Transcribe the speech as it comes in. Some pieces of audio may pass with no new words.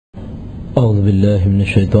اعوذ باللہ من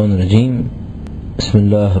الشیطان الرجیم بسم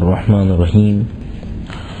اللہ الرحمن الرحیم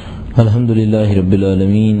الحمد للہ رب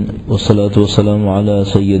العالمین والصلاة والسلام علی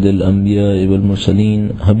سید الانبیاء والمرسلین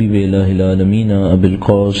حبیب الہ العالمین ابی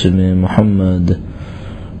القاسم محمد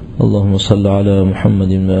اللہم صل علی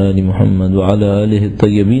محمد وآل محمد وعلی آلہ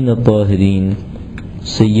الطیبین الطاہرین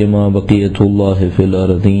سیما بقیت اللہ فی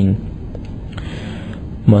الارضین۔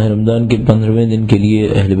 ماہ رمضان کے 15ویں دن کے لیے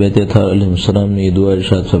اہل بیت اطہار علیہ السلام نے یہ دعا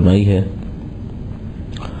ارشاد فرمائی ہے: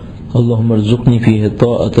 اللہم ارزقنی فیہ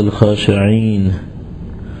طاعۃ الخاشعین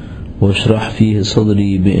واشرح فیہ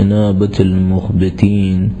صدری بانابۃ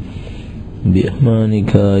المخبتین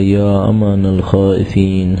بأمانک یا امان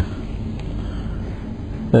الخائفین۔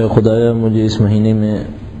 اے خدایا مجھے اس مہینے میں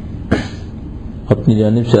اپنی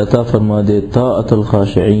جانب سے عطا فرما دے طاعۃ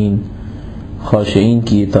الخاشعین، خاشعین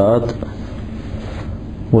کی اطاعت،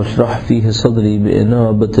 واشرح فیہ صدری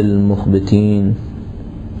بانابۃ المخبتین،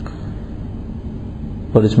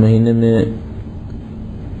 اور اس مہینے میں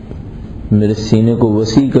میرے سینے کو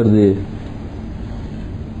وسیع کر دے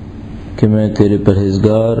کہ میں تیرے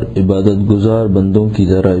پرہیزگار عبادت گزار بندوں کی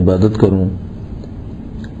ذرا عبادت کروں۔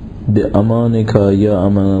 بِأَمَانِكَ یا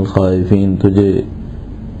امان الخائفین، تجھے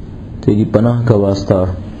تیری پناہ کا واسطہ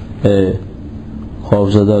اے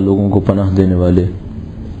خوفزدہ لوگوں کو پناہ دینے والے۔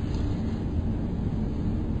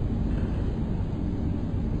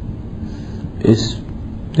 اس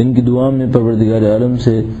دن کی دعا میں پروردگار عالم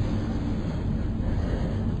سے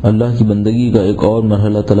اللہ کی بندگی کا ایک اور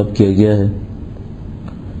مرحلہ طلب کیا گیا ہے۔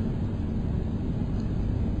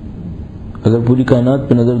 اگر پوری کائنات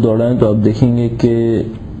پہ نظر دوڑائیں تو آپ دیکھیں گے کہ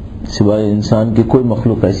سوائے انسان کی کوئی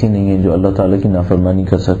مخلوق ایسی نہیں ہے جو اللہ تعالیٰ کی نافرمانی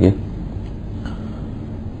کر سکے۔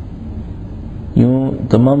 یوں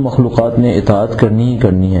تمام مخلوقات نے اطاعت کرنی ہی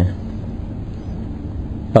کرنی ہے،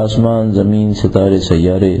 آسمان، زمین، ستارے،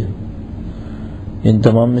 سیارے، ان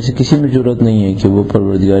تمام میں سے کسی میں جرأت نہیں ہے کہ وہ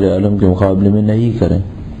پروردگار عالم کے مقابلے میں نہیں کریں،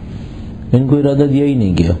 ان کو ارادہ دیا ہی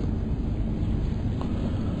نہیں گیا۔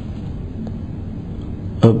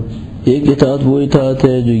 اب ایک اطاعت وہ اطاعت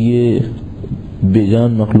ہے جو یہ بے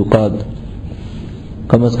جان مخلوقات،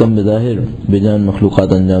 کم از کم بظاہر بے جان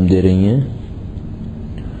مخلوقات انجام دے رہی ہیں۔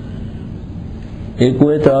 ایک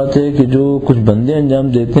وہ اطاعت ہے کہ جو کچھ بندے انجام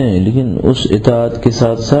دیتے ہیں، لیکن اس اطاعت کے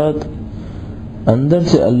ساتھ ساتھ اندر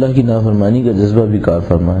سے اللہ کی نافرمانی کا جذبہ بھی کار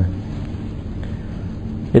فرما ہے۔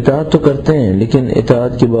 اطاعت تو کرتے ہیں لیکن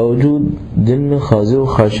اطاعت کے باوجود دل میں خاضع و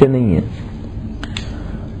خاشع نہیں ہے۔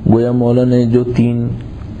 گویا مولانا نے جو 3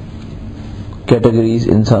 کیٹیگریز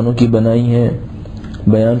انسانوں کی بنائی ہیں،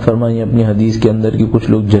 بیان فرمائی اپنی حدیث کے اندر کہ کچھ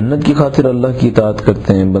لوگ جنت کی خاطر اللہ کی اطاعت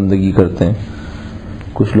کرتے ہیں، بندگی کرتے ہیں،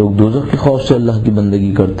 کچھ لوگ دوزخ کے خوف سے اللہ کی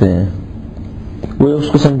بندگی کرتے ہیں، وہ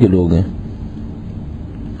اس قسم کے لوگ ہیں۔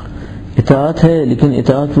 اطاعت ہے لیکن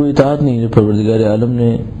اطاعت وہ اطاعت نہیں جو پروردگار عالم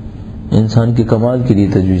نے انسان کے کمال کے لیے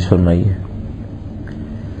تجویز فرمائی ہے۔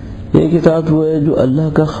 ایک اطاعت وہ ہے جو اللہ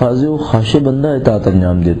کا خاضع و خاشع بندہ اطاعت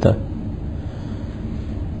انجام دیتا ہے،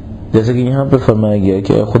 جیسے کہ یہاں پر فرمایا گیا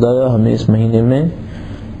کہ اے خدایا ہمیں اس مہینے میں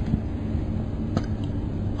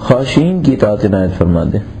خاشعین کی اطاعت عنایت فرما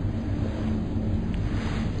دے۔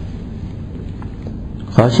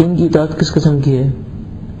 خاشعین کی اطاعت کس قسم کی ہے؟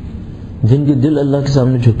 جن کے دل اللہ کے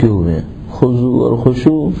سامنے جھکے ہوئے ہیں۔ خضوع اور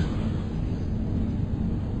خشوع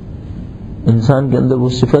انسان کے اندر وہ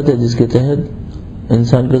صفت ہے جس کے تحت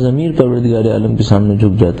انسان کا ضمیر پروردگار عالم کے سامنے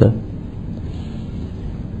جھک جاتا ہے،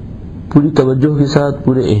 پوری توجہ کے ساتھ،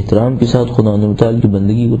 پورے احترام کے ساتھ خدا متعال کی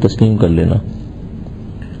بندگی کو تسلیم کر لینا۔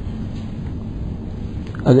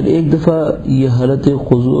 اگر ایک دفعہ یہ حالت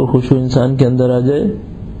خضوع اور خشوع انسان کے اندر آ جائے،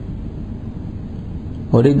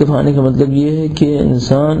 اور ایک دفعہ آنے کا مطلب یہ ہے کہ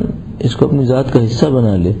انسان اس کو اپنی ذات کا حصہ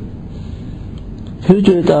بنا لے، پھر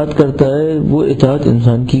جو اطاعت کرتا ہے وہ اطاعت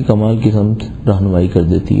انسان کی کمال کی سمت رہنمائی کر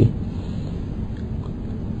دیتی ہے۔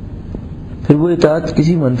 پھر وہ اطاعت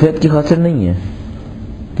کسی منفعت کی خاطر نہیں ہے،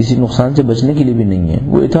 کسی نقصان سے بچنے کے لیے بھی نہیں ہے،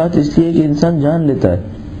 وہ اطاعت اس لیے کہ انسان جان لیتا ہے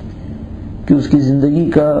کہ اس کی زندگی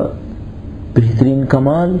کا بہترین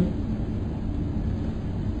کمال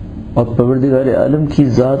اور پروردگار عالم کی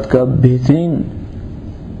ذات کا بہترین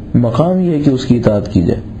مقام یہ ہے کہ اس کی اطاعت کی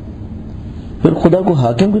جائے۔ پھر خدا کو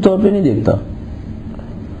حاکم کے طور پہ نہیں دیکھتا،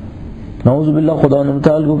 نعوذ باللہ خدا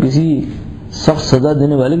متعال کو کسی سخت سزا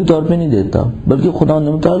دینے والے کے طور پہ نہیں دیکھتا، بلکہ خدا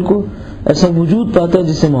متعال کو ایسا وجود پاتا ہے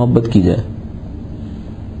جس سے محبت کی جائے،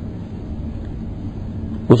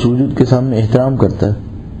 اس وجود کے سامنے احترام کرتا ہے،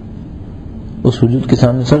 اس وجود کے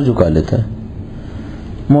سامنے سر جھکا لیتا ہے۔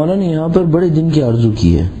 مولانا نے یہاں پر بڑے دن کی آرزو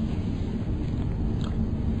کی ہے،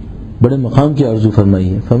 بڑے مقام کی آرزو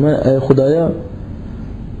فرمائی ہے۔ فرمایا اے خدایا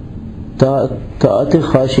طاعت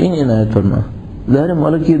خاشعین عنایت فرما۔ ظاہر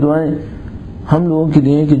مولا کی دعائیں ہم لوگوں کے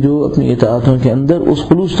لیے کہ جو اپنی اطاعتوں کے اندر اس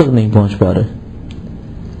خلوص تک نہیں پہنچ پا رہے.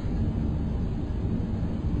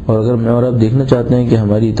 اور اگر میں اور آپ دیکھنا چاہتے ہیں کہ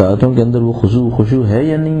ہماری اطاعتوں کے اندر وہ خشوع ہے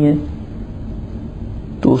یا نہیں ہے،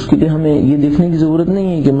 تو اس کے لیے ہمیں یہ دیکھنے کی ضرورت نہیں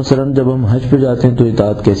ہے کہ مثلا جب ہم حج پہ جاتے ہیں تو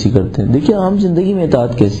اطاعت کیسی کرتے ہیں. دیکھیے عام زندگی میں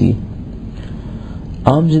اطاعت کیسی ہے،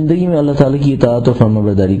 عام زندگی میں اللہ تعالیٰ کی اطاعت اور فرما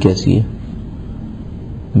برداری کیسی ہے.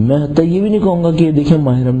 میں حتیٰ یہ بھی نہیں کہوں گا کہ یہ دیکھیں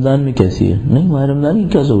ماہ رمضان میں کیسی ہے. نہیں، ماہ رمضان کی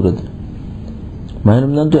کیا ضرورت ہے؟ ماہ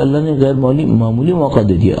رمضان تو اللہ نے غیر معمولی موقع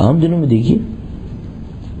دے دیا. عام دنوں میں دیکھیے،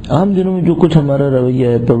 عام دنوں میں جو کچھ ہمارا رویہ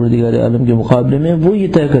ہے پروردگار عالم کے مقابلے میں، وہ یہ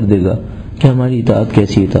طے کر دے گا کہ ہماری اطاعت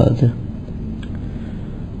کیسی اطاعت ہے.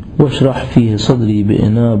 واشرح فیہ صدری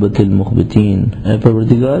بانابۃ المخبتین، اے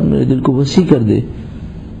پروردگار میرے دل کو وسیع کر دے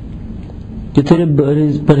کہ تیرے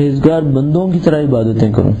پرہیزگار بندوں کی طرح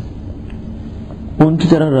عبادتیں کروں، ان کی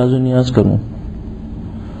طرح راز و نیاز کروں.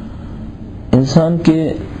 انسان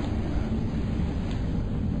کے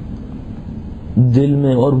دل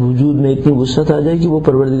میں اور وجود میں اتنی وسعت آ جائے کہ وہ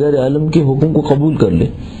پروردگار عالم کے حکم کو قبول کر لے.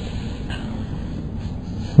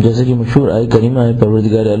 جیسے کہ مشہور آیہ کریمہ ہے،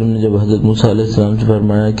 پروردگار عالم نے جب حضرت موسیٰ علیہ السلام سے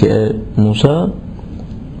فرمایا کہ اے موسیٰ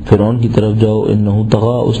فرعون کی طرف جاؤ، انہو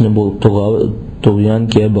طغا، اس نے طغیان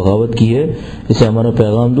کیا ہے، بغاوت کی ہے، اسے ہمارا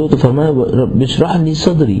پیغام دو. تو فرمایا رب اشرح لی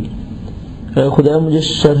صدری، اے خدا مجھے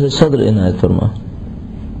شرح صدر عنایت فرما.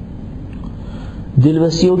 دل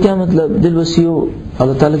وسیع کیا مطلب؟ دل وسیع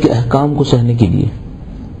اللہ تعالیٰ کے احکام کو سہنے کے لیے،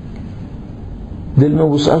 دل میں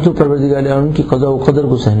وسعت ہو پروردگار عالم کی قضا و قدر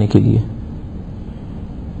کو سہنے کے لیے،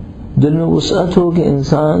 دل میں وسعت ہو کہ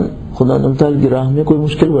انسان خدا تعالیٰ کی راہ میں کوئی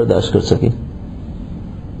مشکل برداشت کر سکے.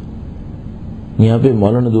 یہاں پہ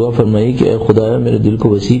مولانا دعا فرمائی کہ اے خدا میرے دل کو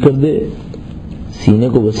وسیع کر دے، سینے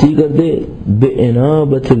کو وسیع کر دے،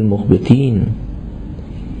 بانابۃ المخبتین،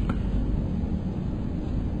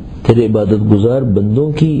 تیرے عبادت گزار بندوں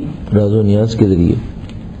کی راز و نیاز کے ذریعے.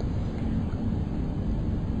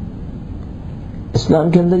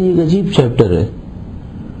 اسلام کے اندر یہ ایک عجیب چیپٹر ہے،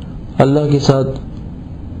 اللہ کے ساتھ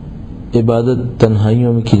عبادت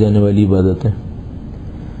تنہائیوں میں کی جانے والی عبادت ہے.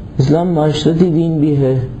 اسلام معاشرتی دین بھی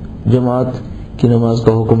ہے، جماعت کی نماز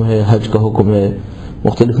کا حکم ہے، حج کا حکم ہے،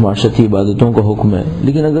 مختلف معاشرتی عبادتوں کا حکم ہے.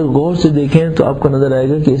 لیکن اگر غور سے دیکھیں تو آپ کو نظر آئے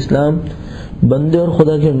گا کہ اسلام بندے اور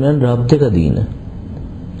خدا کے درمیان رابطے کا دین ہے.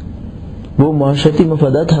 وہ معاشرتی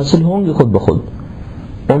مفادات حاصل ہوں گے خود بخود،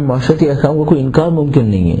 ان معاشرتی احکام کا کوئی انکار ممکن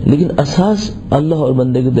نہیں ہے، لیکن اساس اللہ اور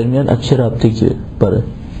بندے کے درمیان اچھے رابطے کے پر ہے.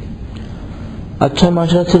 اچھا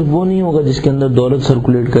معاشرہ صرف وہ نہیں ہوگا جس کے اندر دولت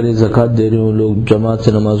سرکولیٹ کرے، زکوٰۃ دے رہے ہوں لوگ، جماعت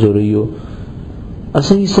سے نماز ہو رہی ہو.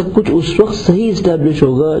 اصل یہ سب کچھ اس وقت صحیح اسٹیبلش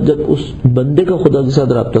ہوگا جب اس بندے کا خدا کے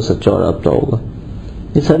ساتھ رابطہ سچا اور رابطہ ہوگا.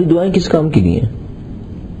 یہ ساری دعائیں کس کام کے لیے ہیں؟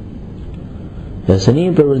 ایسا نہیں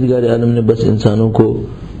ہے پروردگار عالم نے بس انسانوں کو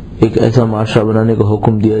ایک ایسا معاشرہ بنانے کا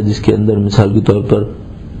حکم دیا جس کے اندر مثال کے طور پر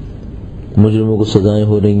مجرموں کو سزائیں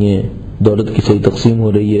ہو رہی ہیں، دولت کی صحیح تقسیم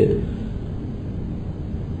ہو رہی ہے،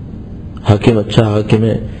 حاکم اچھا حاکم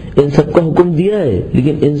ہے. ان سب کا حکم دیا ہے،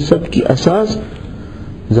 لیکن ان سب کی اساس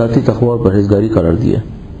ذاتی تقوی اور پرہیزگاری قرار دیا.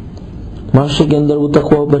 معاشرے کے اندر وہ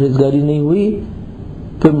تقوی اور پرہیزگاری نہیں ہوئی،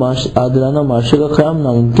 پھر عادلانہ معاشرے کا قیام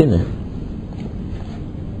ناممکن ہے.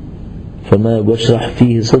 فرمایا واشرح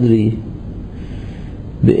فیہ صدری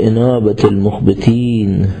بانابۃ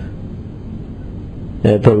المخبتین،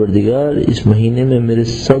 اے پروردگار اس مہینے میں میرے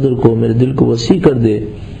صدر کو، میرے دل کو وسیع کر دے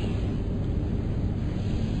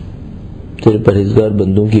تیرے پرہیزگار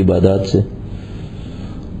بندوں کی عبادات سے.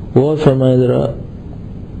 اور فرمایا ذرا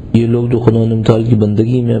یہ لوگ جو خدا تعالیٰ کی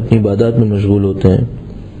بندگی میں اپنی عبادات میں مشغول ہوتے ہیں،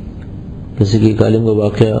 جیسے کہ ایک عالم کا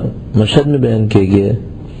واقعہ مشہد میں بیان کیا گیا ہے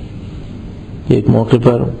کہ ایک موقع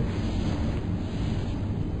پر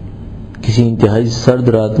کسی انتہائی سرد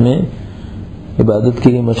رات میں عبادت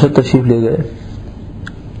کے لیے مشہد تشریف لے گئے.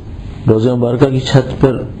 روزہ مبارکہ کی چھت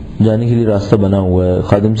پر جانے کے لیے راستہ بنا ہوا ہے.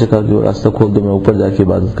 خادم سے کہا کہ وہ راستہ کھول دو، میں اوپر جا کے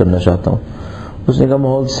عبادت کرنا چاہتا ہوں. اس نے کہا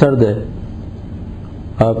ماحول سرد ہے،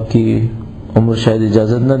 آپ کی عمر شاید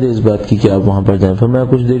اجازت نہ دے اس بات کی کہ آپ وہاں پر جائیں. فرمایا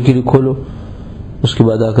کچھ دیر کے لیے کھولو، اس کے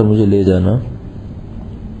بعد آ کر مجھے لے جانا.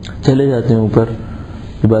 چلے جاتے ہیں اوپر،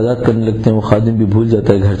 عبادات کرنے لگتے ہیں. وہ خادم بھی بھول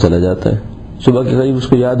جاتا ہے، گھر چلا جاتا ہے. صبح کے قریب اس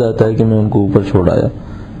کو یاد آتا ہے کہ میں ان کو اوپر چھوڑ آیا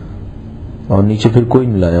اور نیچے پھر کوئی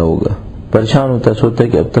نہیں لایا ہوگا. پریشان ہوتا ہے، سوچتا ہے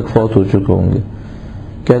کہ اب تک فوت ہو چکے ہوں گے.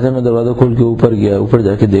 کہتا ہے میں دروازہ کھول کے اوپر گیا، اوپر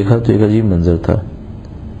جا کے دیکھا تو ایک عجیب منظر تھا.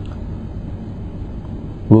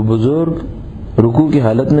 وہ بزرگ رکوع کی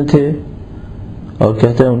حالت میں تھے اور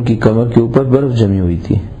کہتا ہے ان کی کمر کے اوپر برف جمی ہوئی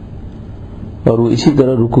تھی اور وہ اسی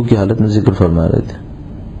طرح رکوع کی حالت میں ذکر فرما رہے تھے.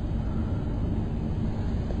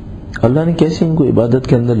 اللہ نے کیسے ان کو عبادت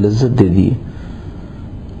کے اندر لذت دے دی.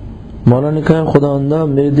 مولانا نے کہا خداوندہ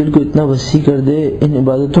میرے دل کو اتنا وسیع کر دے ان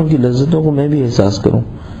عبادتوں کی لذتوں کو میں بھی احساس کروں.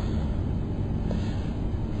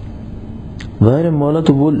 ظاہر مولا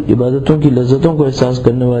تو وہ عبادتوں کی لذتوں کو احساس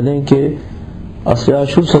کرنے والے ہیں کہ عصر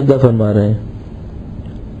عاشور سجدہ فرما رہے ہیں.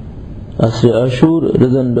 عصر عاشور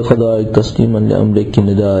رضن بقضاء تسلیما لامرک کی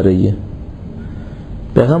ندا آ رہی ہے.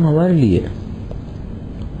 پیغام ہمارے لیے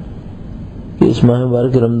کہ اس ماہ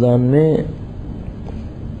مبارک رمضان میں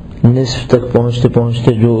نصف تک پہنچتے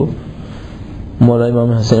پہنچتے جو مولا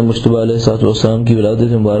امام حسین مجتبی علیہ السلام کی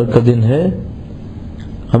ولادت مبارک کا دن ہے،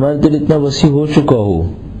 ہمارا دل اتنا وسیع ہو چکا ہو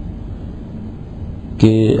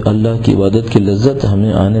کہ اللہ کی عبادت کی لذت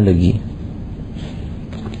ہمیں آنے لگی.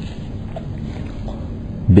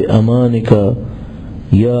 بے امانک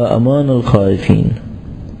یا امان الخائفین،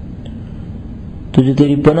 تجھے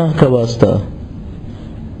تیری پناہ کا واسطہ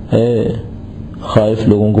اے خائف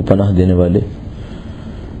لوگوں کو پناہ دینے والے.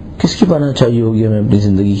 کس کی پناہ چاہیے ہوگی ہمیں اپنی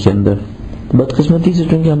زندگی کے اندر؟ بدقسمتی سے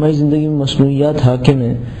چونکہ ہماری زندگی میں مصنوعیات حاکم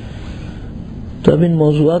ہیں تو اب ان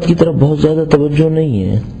موضوعات کی طرف بہت زیادہ توجہ نہیں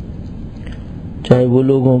ہے. چاہے وہ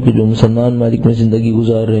لوگ ہوں کہ جو مسلمان ممالک میں زندگی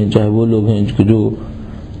گزار رہے ہیں، چاہے وہ لوگ ہیں کہ جو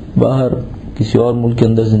باہر کسی اور ملک کے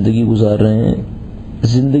اندر زندگی گزار رہے ہیں،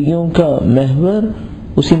 زندگیوں کا محور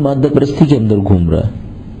اسی مادہ پرستی کے اندر گھوم رہا ہے.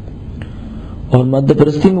 اور مادہ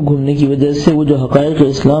پرستی میں گھومنے کی وجہ سے وہ جو حقائق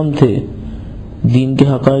اسلام تھے، دین کے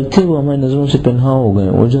حقائق تھے، وہ ہماری نظروں سے پنہاں ہو گئے،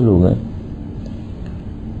 اوجھل ہو گئے.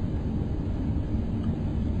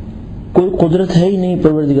 کوئی قدرت ہے ہی نہیں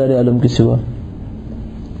پروردگار عالم کے سوا،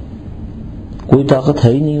 کوئی طاقت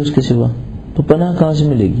ہے ہی نہیں اس کے سوا، تو پناہ کہاں سے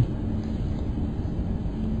ملے گی؟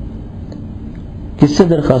 کس سے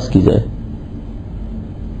درخواست کی جائے؟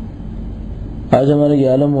 آج ہمارا یہ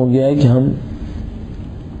عالم ہو گیا ہے کہ ہم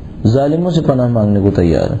ظالموں سے پناہ مانگنے کو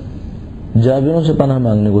تیار ہیں، جابروں سے پناہ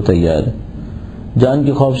مانگنے کو تیار ہیں، جان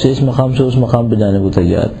کے خوف سے اس مقام سے اس مقام پہ جانے کو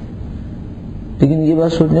تیار، لیکن یہ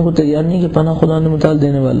بات سوچنے کو تیار نہیں کہ پناہ خدا نے متعال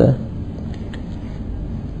دینے والا ہے.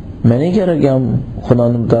 میں نہیں کہہ رہا کہ ہم خدا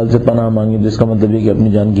نے متعال سے پناہ مانگیں جس کا مطلب یہ کہ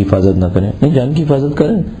اپنی جان کی حفاظت نہ کریں. نہیں، جان کی حفاظت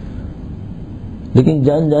کریں، لیکن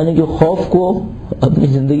جان جانے کے خوف کو اپنی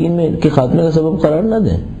زندگی میں کے خاتمے کا سبب قرار نہ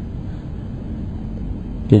دیں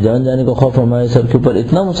کہ جان جانے کا خوف ہمارے سر کے اوپر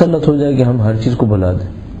اتنا مسلط ہو جائے کہ ہم ہر چیز کو بھلا دیں.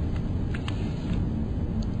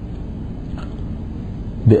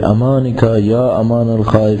 بے امانک یا امان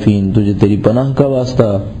الخائفین، تجھے تیری پناہ کا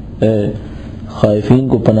واسطہ اے خائفین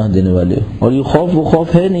کو پناہ دینے والے. اور یہ خوف وہ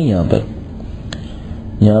خوف ہے نہیں،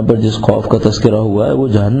 یہاں پر جس خوف کا تذکرہ ہوا ہے وہ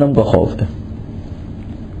جہنم کا خوف ہے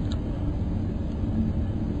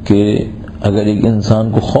کہ اگر ایک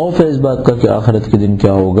انسان کو خوف ہے اس بات کا کہ آخرت کے دن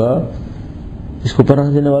کیا ہوگا، اس کو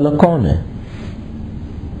پناہ دینے والا کون ہے؟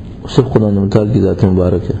 صرف خدا متعال کی ذات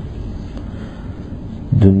مبارک ہے.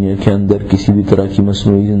 دنیا کے اندر کسی بھی طرح کی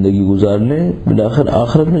مصنوعی زندگی گزار لیں، بالآخر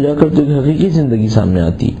آخرت میں جا کر تو ایک حقیقی زندگی سامنے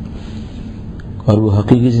آتی ہے، اور وہ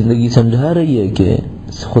حقیقی زندگی سمجھا رہی ہے کہ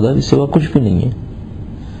خدا کے سوا کچھ بھی نہیں ہے.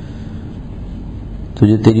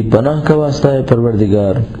 تجھے تیری پناہ کا واسطہ ہے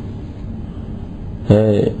پروردگار،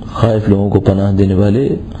 ہے خائف لوگوں کو پناہ دینے والے،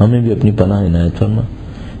 ہمیں بھی اپنی پناہ عنایت فرما.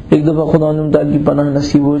 ایک دفعہ خدا تعالیٰ کی پناہ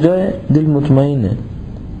نصیب ہو جائے دل مطمئن ہے،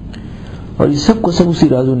 اور یہ سب کو سب اسی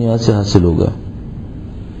راز و نیاز سے حاصل ہوگا.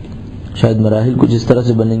 شاید مراحل کچھ اس طرح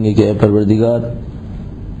سے بنیں گے کہ اے پروردگار،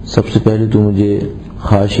 سب سے پہلے تو مجھے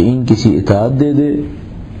خاشعین کسی اطاعت دے دے.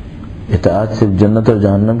 اطاعت صرف جنت اور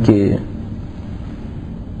جہنم کے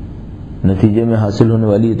نتیجے میں حاصل ہونے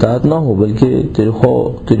والی اطاعت نہ ہو، بلکہ تیرے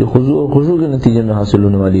خضوع اور خشوع کے نتیجے میں حاصل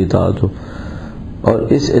ہونے والی اطاعت ہو. اور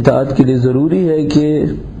اس اطاعت کے لیے ضروری ہے کہ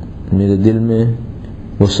میرے دل میں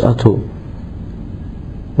وسعت ہو.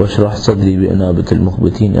 واشرح صدری بانابۃ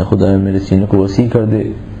المخبتین، اے خدا میرے سینے کو وسیع کر دے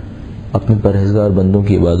اپنے پرہیزگار بندوں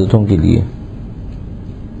کی عبادتوں کے لیے.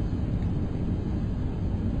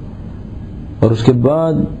 اور اس کے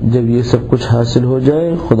بعد جب یہ سب کچھ حاصل ہو جائے،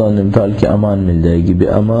 خدا نے تعالیٰ کی امان مل جائے گی. بے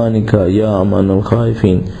امانک یا امان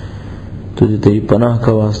الخائفین، تجھے تیری پناہ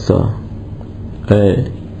کا واسطہ اے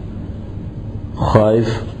خائف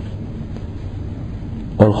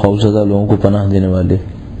اور خوفزدہ لوگوں کو پناہ دینے والے.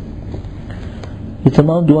 یہ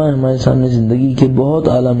تمام دعائیں ہمارے سامنے زندگی کے بہت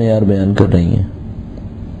اعلیٰ معیار بیان کر رہی ہیں،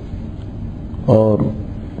 اور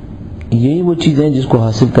یہی وہ چیزیں جس کو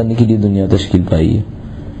حاصل کرنے کے لیے دنیا تشکیل پائی ہے.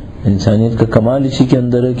 انسانیت کا کمال اسی کے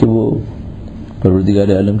اندر ہے کہ وہ پروردگار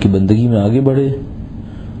عالم کی بندگی میں آگے بڑھے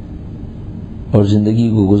اور زندگی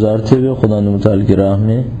کو گزارتے ہوئے خدا متعال کی راہ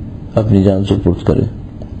میں اپنی جان سپرد کرے.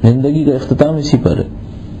 زندگی کا اختتام اسی پر ہے.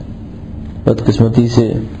 بدقسمتی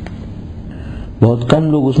سے بہت کم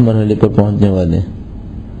لوگ اس مرحلے پر پہنچنے والے ہیں،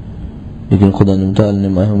 لیکن خدا متعال نے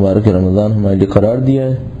ماہ مبارک رمضان ہمارے لیے قرار دیا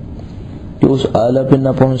ہے کہ اس اعلیٰ پہ نہ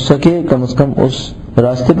پہنچ سکے، کم از کم اس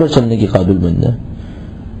راستے پر چلنے کے قابل بن جائیں.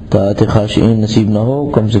 طاعت خاشعین نصیب نہ ہو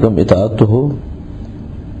کم سے کم اطاعت تو ہو،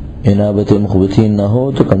 انابت مخبتین نہ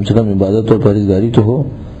ہو تو کم سے کم عبادت اور پرہیزگاری تو ہو.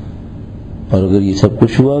 اور اگر یہ سب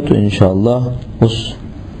کچھ ہوا تو انشاءاللہ اس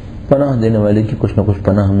پناہ دینے والے کی کچھ نہ کچھ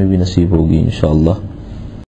پناہ ہمیں بھی نصیب ہوگی انشاءاللہ.